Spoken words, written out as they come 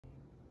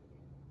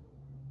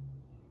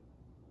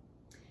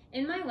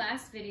In my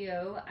last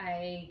video,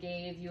 I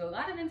gave you a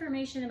lot of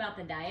information about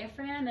the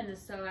diaphragm and the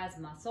psoas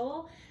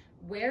muscle,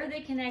 where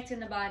they connect in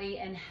the body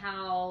and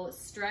how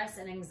stress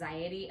and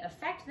anxiety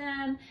affect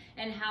them,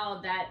 and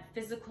how that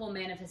physical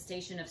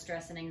manifestation of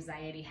stress and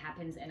anxiety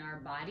happens in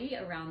our body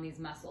around these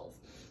muscles.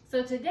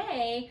 So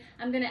today,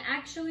 I'm gonna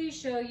actually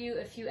show you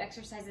a few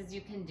exercises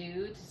you can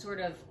do to sort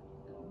of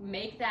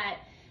make that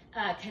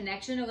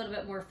connection a little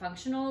bit more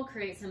functional,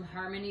 create some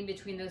harmony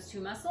between those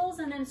two muscles,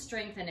 and then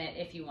strengthen it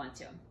if you want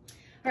to.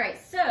 All right,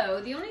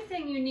 so the only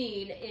thing you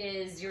need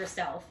is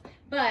yourself,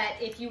 but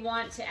if you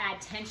want to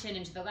add tension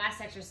into the last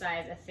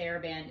exercise, a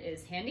TheraBand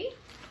is handy.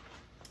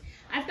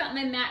 I've got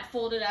my mat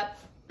folded up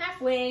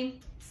halfway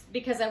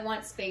because I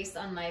want space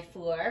on my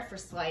floor for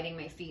sliding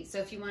my feet. So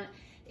if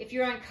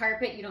you're on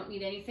carpet, you don't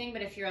need anything,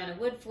 but if you're on a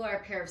wood floor,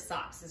 a pair of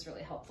socks is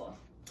really helpful.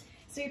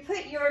 So you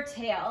put your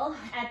tail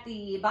at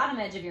the bottom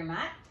edge of your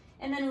mat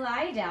and then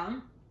lie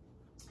down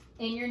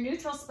in your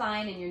neutral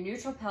spine and your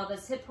neutral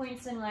pelvis, hip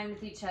points in line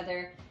with each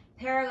other,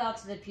 parallel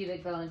to the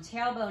pubic bone,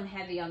 tailbone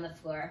heavy on the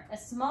floor, a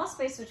small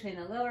space between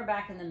the lower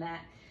back and the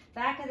mat,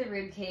 back of the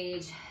rib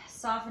cage,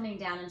 softening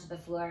down into the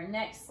floor,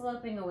 neck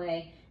sloping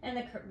away, and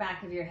the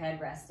back of your head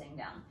resting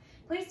down.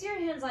 Place your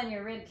hands on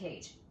your rib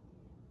cage,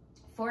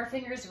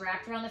 forefingers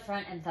wrapped around the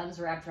front and thumbs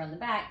wrapped around the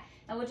back,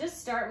 and we'll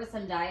just start with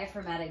some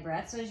diaphragmatic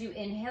breath. So as you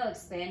inhale,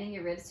 expanding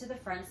your ribs to the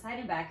front side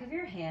and back of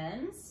your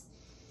hands.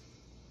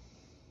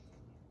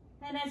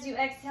 And as you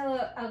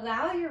exhale,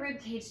 allow your rib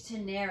cage to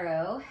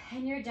narrow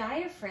and your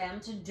diaphragm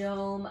to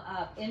dome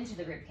up into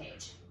the rib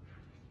cage.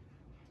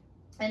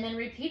 And then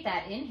repeat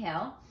that,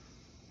 inhale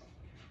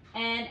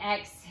and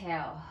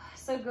exhale.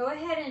 So go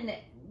ahead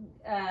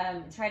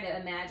and try to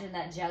imagine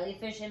that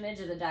jellyfish image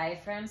of the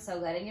diaphragm. So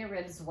letting your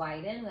ribs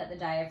widen, let the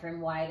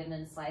diaphragm widen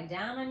and slide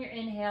down on your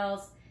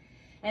inhales.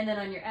 And then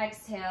on your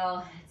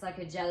exhale, it's like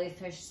a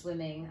jellyfish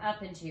swimming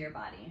up into your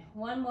body.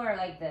 One more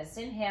like this,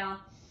 inhale.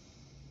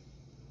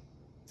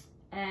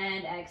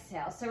 And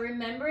exhale. So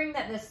remembering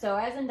that the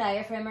psoas and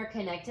diaphragm are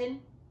connected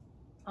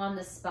on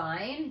the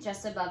spine,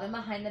 just above and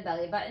behind the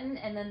belly button,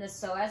 and then the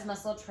psoas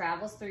muscle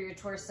travels through your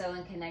torso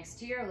and connects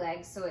to your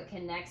legs, so it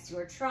connects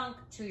your trunk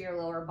to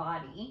your lower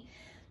body.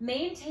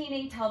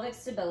 Maintaining pelvic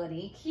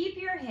stability, keep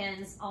your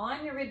hands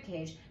on your rib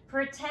cage.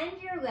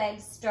 Pretend your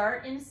legs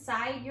start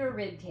inside your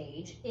rib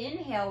cage.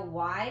 Inhale,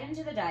 wide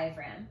into the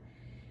diaphragm.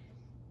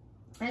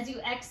 As you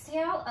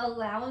exhale,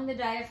 allowing the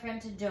diaphragm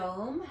to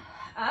dome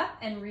up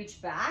and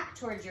reach back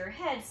towards your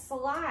head,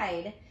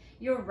 slide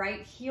your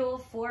right heel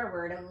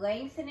forward,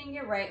 lengthening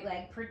your right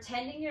leg,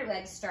 pretending your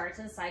leg starts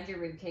inside your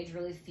rib cage,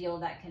 really feel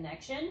that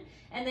connection,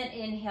 and then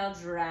inhale,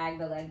 drag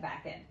the leg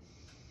back in.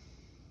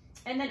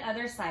 And then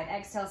other side,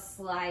 exhale,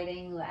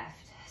 sliding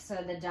left. So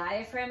the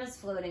diaphragm is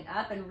floating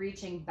up and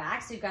reaching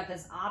back, so you've got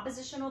this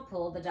oppositional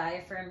pull, the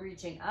diaphragm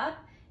reaching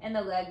up, and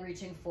the leg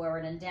reaching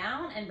forward and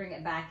down, and bring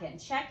it back in.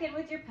 Check in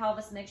with your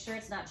pelvis, make sure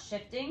it's not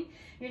shifting.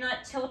 You're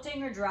not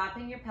tilting or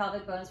dropping your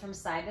pelvic bones from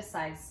side to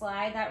side.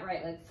 Slide that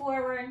right leg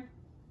forward,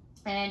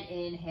 and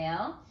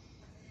inhale.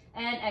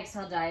 And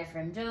exhale,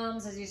 diaphragm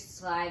domes as you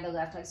slide the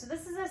left leg. So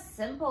this is a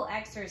simple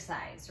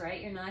exercise,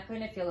 right? You're not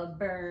going to feel a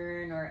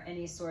burn or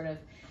any sort of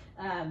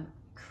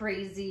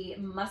crazy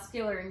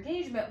muscular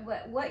engagement.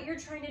 What you're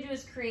trying to do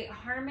is create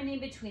harmony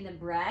between the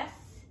breath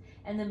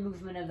and the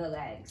movement of the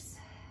legs.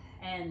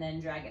 And then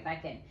drag it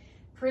back in.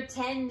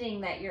 Pretending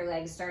that your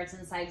leg starts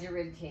inside your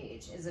rib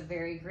cage is a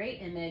very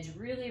great image.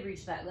 Really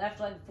reach that left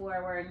leg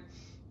forward.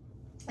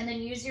 And then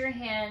use your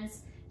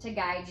hands to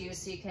guide you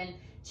so you can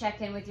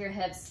check in with your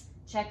hips,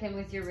 check in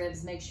with your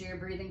ribs, make sure you're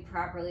breathing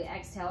properly.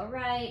 Exhale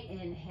right,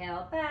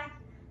 inhale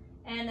back,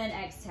 and then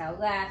exhale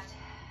left,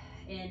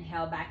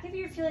 inhale back. If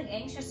you're feeling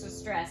anxious or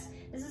stressed,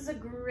 this is a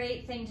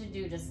great thing to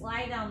do. Just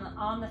lie down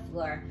on the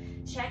floor,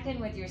 check in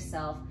with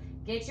yourself,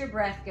 get your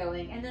breath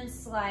going, and then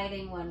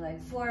sliding one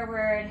leg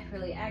forward,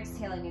 really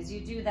exhaling as you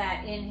do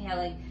that,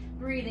 inhaling,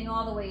 breathing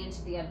all the way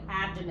into the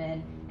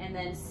abdomen, and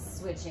then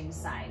switching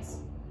sides.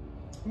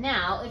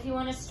 Now, if you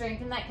want to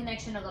strengthen that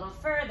connection a little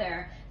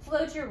further,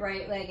 float your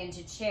right leg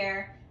into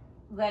chair,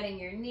 letting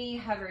your knee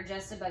hover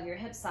just above your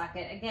hip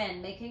socket.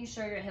 Again, making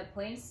sure your hip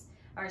points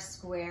are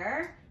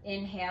square.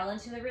 Inhale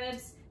into the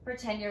ribs.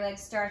 Pretend your leg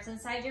starts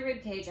inside your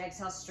rib cage.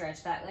 Exhale,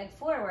 stretch that leg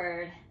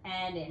forward,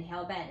 and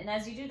inhale, bend. And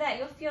as you do that,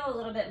 you'll feel a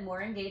little bit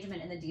more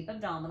engagement in the deep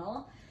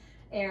abdominal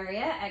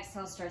area.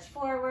 Exhale, stretch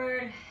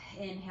forward,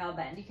 inhale,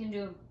 bend. You can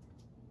do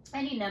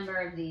any number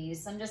of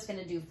these. I'm just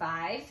gonna do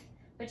 5,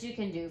 but you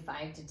can do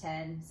 5 to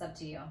 10, it's up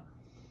to you.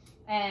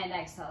 And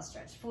exhale,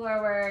 stretch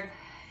forward,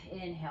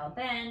 inhale,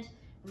 bend,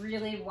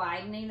 really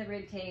widening the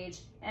rib cage,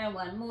 and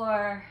one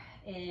more,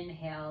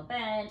 inhale,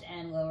 bend,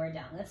 and lower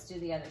down. Let's do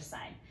the other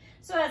side.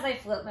 So as I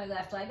float my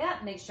left leg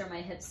up, make sure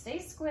my hips stay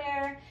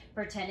square,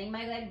 pretending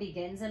my leg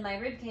begins in my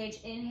rib cage.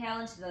 Inhale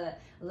into the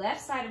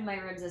left side of my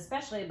ribs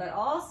especially, but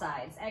all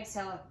sides.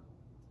 Exhale,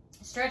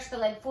 stretch the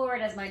leg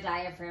forward as my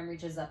diaphragm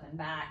reaches up and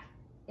back.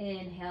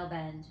 Inhale,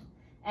 bend.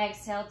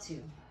 Exhale,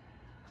 2.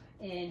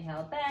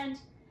 Inhale, bend.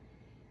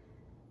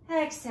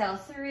 Exhale,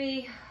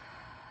 3.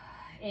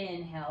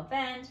 Inhale,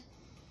 bend.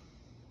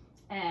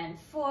 and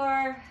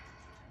 4.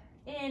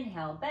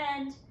 Inhale,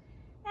 bend,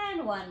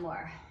 and 1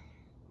 more.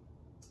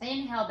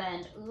 Inhale,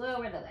 bend,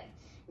 lower the leg.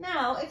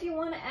 Now, if you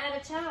want to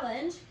add a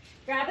challenge,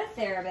 grab a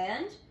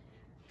TheraBand,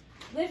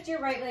 lift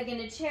your right leg in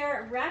a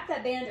chair, wrap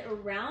that band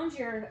around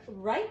your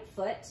right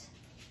foot,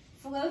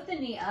 float the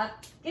knee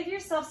up, give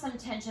yourself some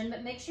tension,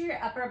 but make sure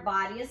your upper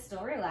body is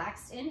still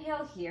relaxed.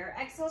 Inhale here,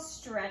 exhale,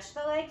 stretch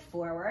the leg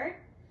forward,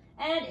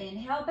 and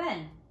inhale,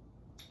 bend.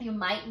 You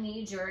might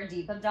need your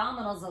deep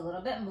abdominals a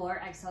little bit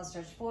more. Exhale,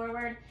 stretch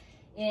forward,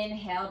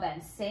 inhale,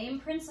 bend. Same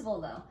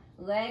principle though.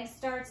 Leg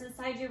starts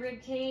inside your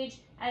rib cage.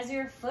 As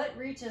your foot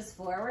reaches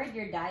forward,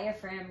 your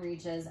diaphragm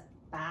reaches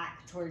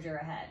back towards your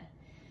head.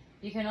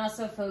 You can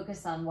also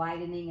focus on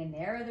widening and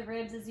narrow the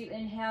ribs as you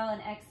inhale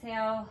and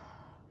exhale,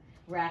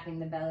 wrapping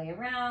the belly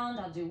around.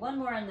 I'll do 1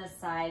 more on this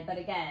side, but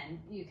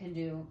again, you can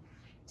do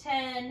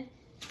 10.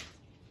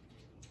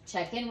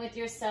 Check in with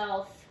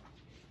yourself.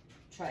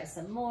 Try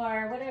some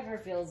more, whatever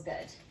feels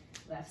good.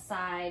 Left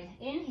side,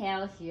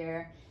 inhale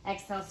here.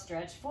 Exhale,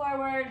 stretch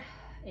forward.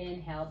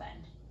 Inhale,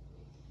 bend.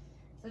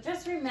 So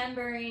just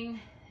remembering,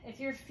 if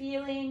you're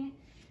feeling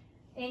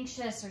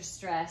anxious or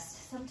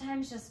stressed,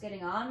 sometimes just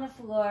getting on the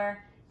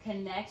floor,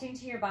 connecting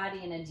to your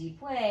body in a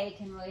deep way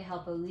can really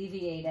help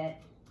alleviate it.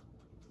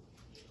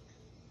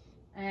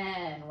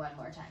 And 1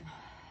 more time.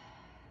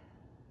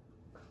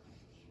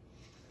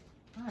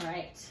 All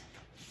right.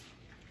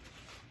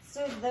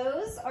 So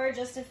those are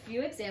just a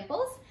few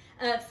examples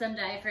of some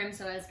diaphragm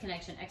psoas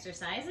connection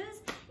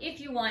exercises. If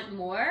you want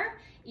more,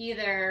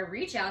 either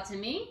reach out to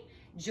me,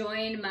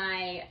 join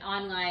my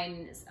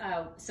online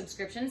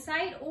subscription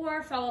site,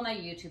 or follow my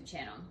YouTube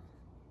channel.